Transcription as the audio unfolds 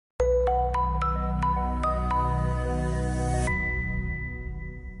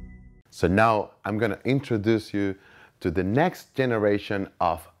So now I'm gonna introduce you to the next generation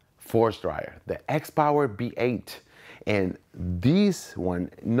of force dryer, the XPOWER B8. And this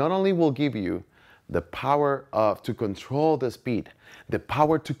one not only will give you the power to control the speed, the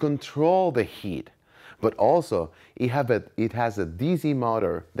power to control the heat, but also it has a DC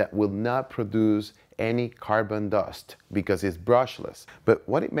motor that will not produce any carbon dust because it's brushless. But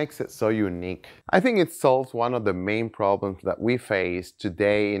what makes it so unique? I think it solves one of the main problems that we face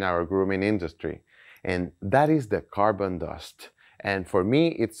today in our grooming industry, and that is the carbon dust. And for me,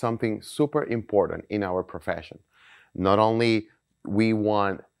 it's something super important in our profession. Not only we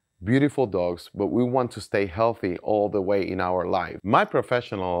want beautiful dogs, but we want to stay healthy all the way in our life. My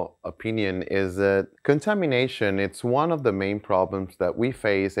professional opinion is that contamination, it's one of the main problems that we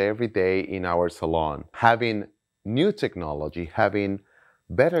face every day in our salon. Having new technology, having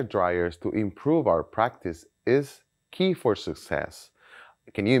better dryers to improve our practice is key for success.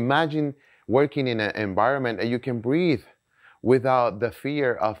 Can you imagine working in an environment that you can breathe without the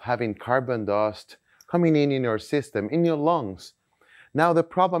fear of having carbon dust coming in your system, in your lungs? Now the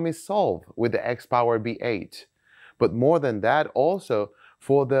problem is solved with the XPOWER B8. But more than that, also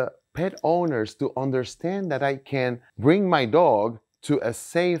for the pet owners to understand that I can bring my dog to a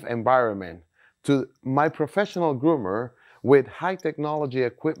safe environment, to my professional groomer with high technology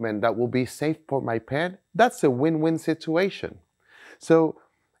equipment that will be safe for my pet, that's a win-win situation. So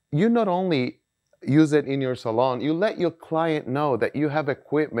you not only use it in your salon, you let your client know that you have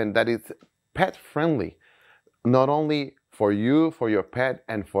equipment that is pet friendly, not only for you, for your pet,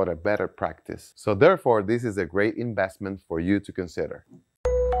 and for a better practice. So therefore, this is a great investment for you to consider.